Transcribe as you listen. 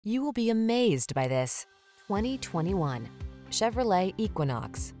You will be amazed by this 2021 Chevrolet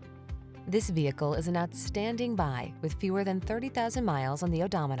Equinox. This vehicle is an outstanding buy with fewer than 30,000 miles on the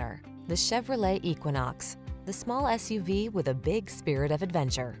odometer. The Chevrolet Equinox, the small SUV with a big spirit of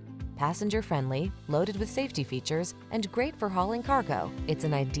adventure. Passenger-friendly, loaded with safety features, and great for hauling cargo, it's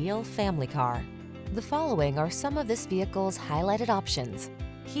an ideal family car. The following are some of this vehicle's highlighted options: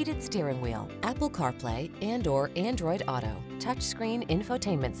 heated steering wheel, Apple CarPlay and/or Android Auto, touchscreen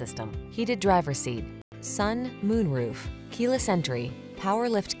infotainment system, heated driver's seat, sun, moonroof, keyless entry, power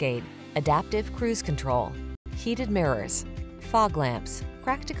liftgate, adaptive cruise control, heated mirrors, fog lamps.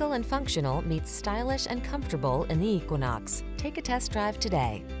 Practical and functional meets stylish and comfortable in the Equinox. Take a test drive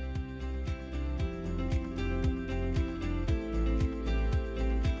today.